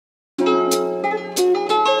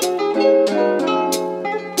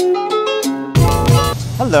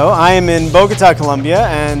Hello, I am in Bogota, Colombia,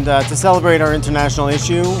 and to celebrate our international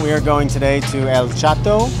issue, we are going today to El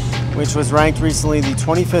Chato, which was ranked recently the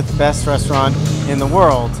 25th best restaurant in the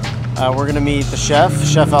world. We're going to meet the chef,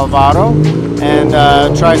 Chef Alvaro,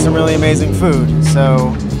 and try some really amazing food.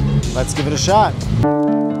 So let's give it a shot.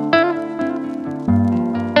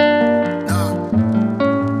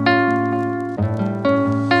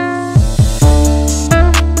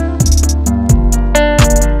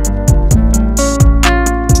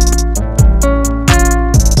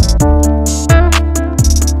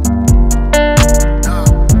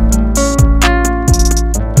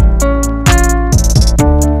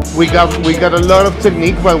 We got a lot of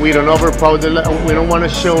technique, but we don't overpower we don't want to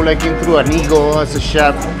show like through an ego as a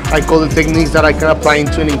chef. I call the techniques that I can apply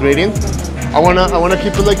into an ingredient. I wanna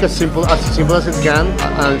keep it like as simple as it can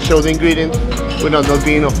and show the ingredient without not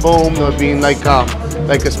being a foam, not being like a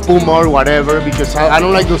spuma or whatever, because I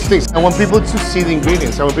don't like those things. I want people to see the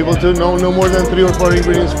ingredients. I want people to know no more than 3 or 4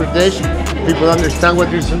 ingredients per dish. People understand what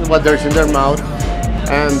there's in their mouth,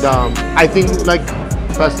 and I think like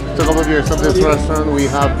past couple of years of this restaurant, we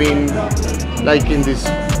have been like in this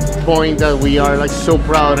point that we are like so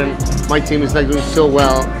proud, and my team is like doing so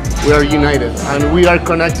well. We are united and we are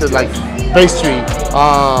connected, like pastry,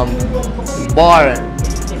 bar,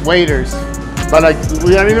 waiters, but like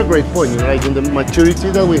we are in a great point, you know, like in the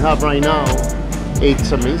maturity that we have right now,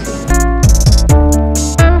 it's amazing.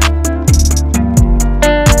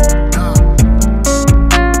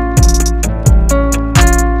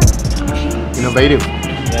 Innovative.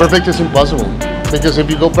 Perfect is impossible, because if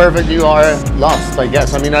you go perfect, you are lost, I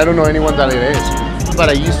guess. I mean, I don't know anyone that it is, but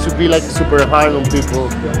I used to be like super hard on people.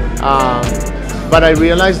 But I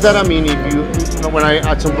realized that, I mean, when I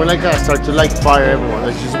at some point like I start to like fire everyone,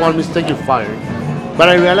 like just one mistake you're fired. But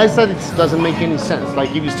I realized that it doesn't make any sense. Like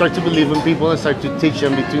if you start to believe in people and start to teach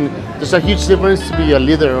them there's a huge difference to be a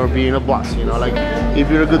leader or being a boss. You know, like if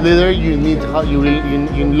you're a good leader, you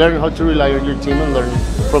learn how to rely on your team and learn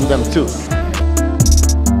from them too.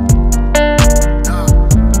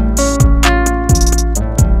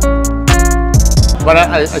 But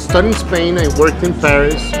I studied in Spain, I worked in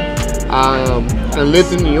Paris, and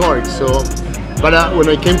lived in New York. So, but when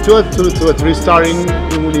I came to a 3-star in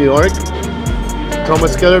New York,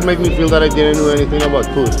 Thomas Keller made me feel that I didn't know anything about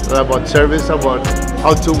food, about service, about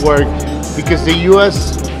how to work. Because the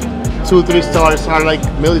U.S. 2-3 stars are like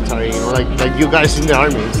military, you know, like you guys in the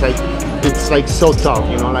army. It's like so tough,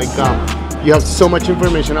 you know, like you have so much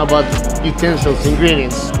information about utensils,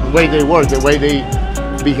 ingredients, the way they work, the way they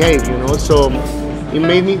behave, you know. So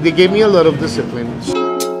they gave me a lot of discipline.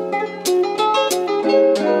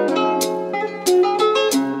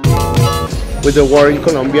 With the war in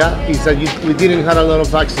Colombia, is that we didn't have a lot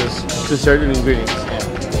of access to certain ingredients.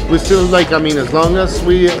 We still like, I mean, as long as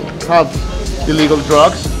we have illegal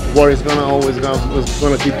drugs, war is always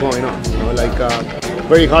gonna keep going on. You know, like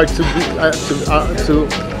very hard to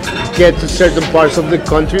get to certain parts of the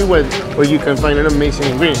country where you can find an amazing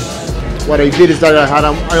ingredient. What I did is that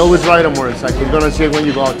I always ride a motorcycle. You're gonna see it when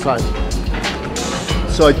you go outside.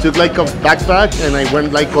 So I took like a backpack and I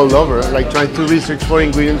went like all over, like trying to research for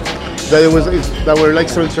ingredients that were like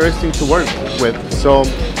so interesting to work with. So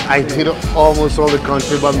I did almost all the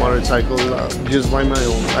country by motorcycle, just by my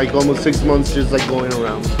own, like almost 6 months just like going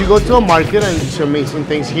around. You go to a market and there's amazing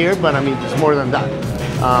things here, but I mean it's more than that.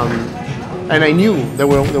 And I knew there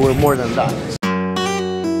were more than that.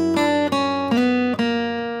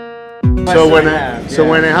 So when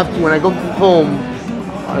I go home,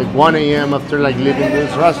 like 1 a.m. after like leaving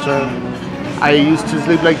this restaurant, I used to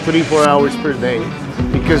sleep like 3-4 hours per day,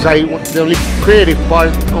 because the only creative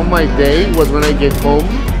part of my day was when I get home.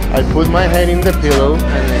 I put my head in the pillow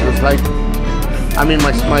and it was like, I mean,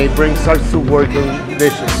 my brain starts to work on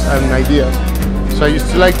dishes and ideas. So I used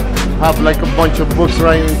to like have like a bunch of books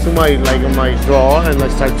right into my my drawer, and I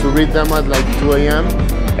start to read them at like 2 a.m.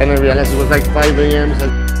 and I realized it was like 5 a.m. So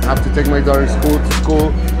I have to take my daughter to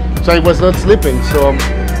school, so I was not sleeping. So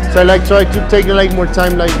I like try to take like more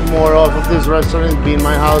time, like more off of this restaurant and be in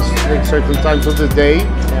my house like certain times of the day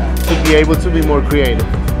to be able to be more creative.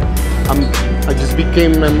 I just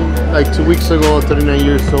became like 2 weeks ago 39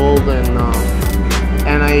 years old, and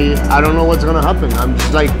I don't know what's gonna happen. I'm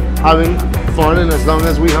just like having fun, and as long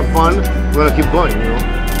as we have fun, we're gonna keep going, you know.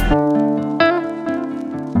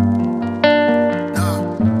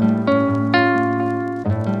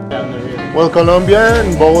 Well, Colombia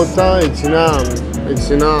and Bogota, it's in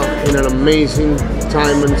an amazing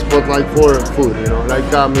time and spotlight for food. You know,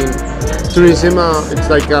 like I mean, tourism. It's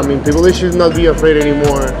like, I mean, people should not be afraid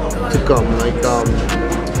anymore to come. Like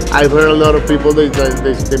I've heard a lot of people they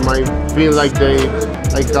might feel like they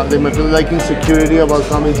might feel like insecurity about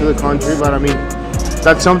coming to the country, but I mean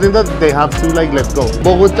that's something that they have to like let go.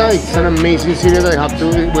 Bogota, it's an amazing city that we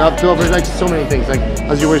have to offer like so many things. Like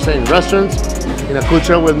as you were saying, restaurants, in a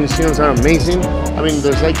culture where museums are amazing. I mean,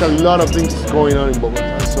 there's like a lot of things going on in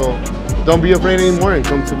Bogota. So don't be afraid anymore and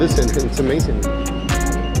come to visit. It's amazing.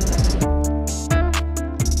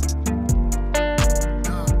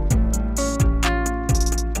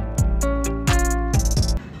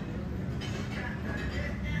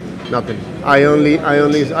 Nothing. I only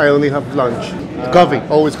have lunch. Coffee.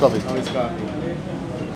 Always coffee. Always coffee.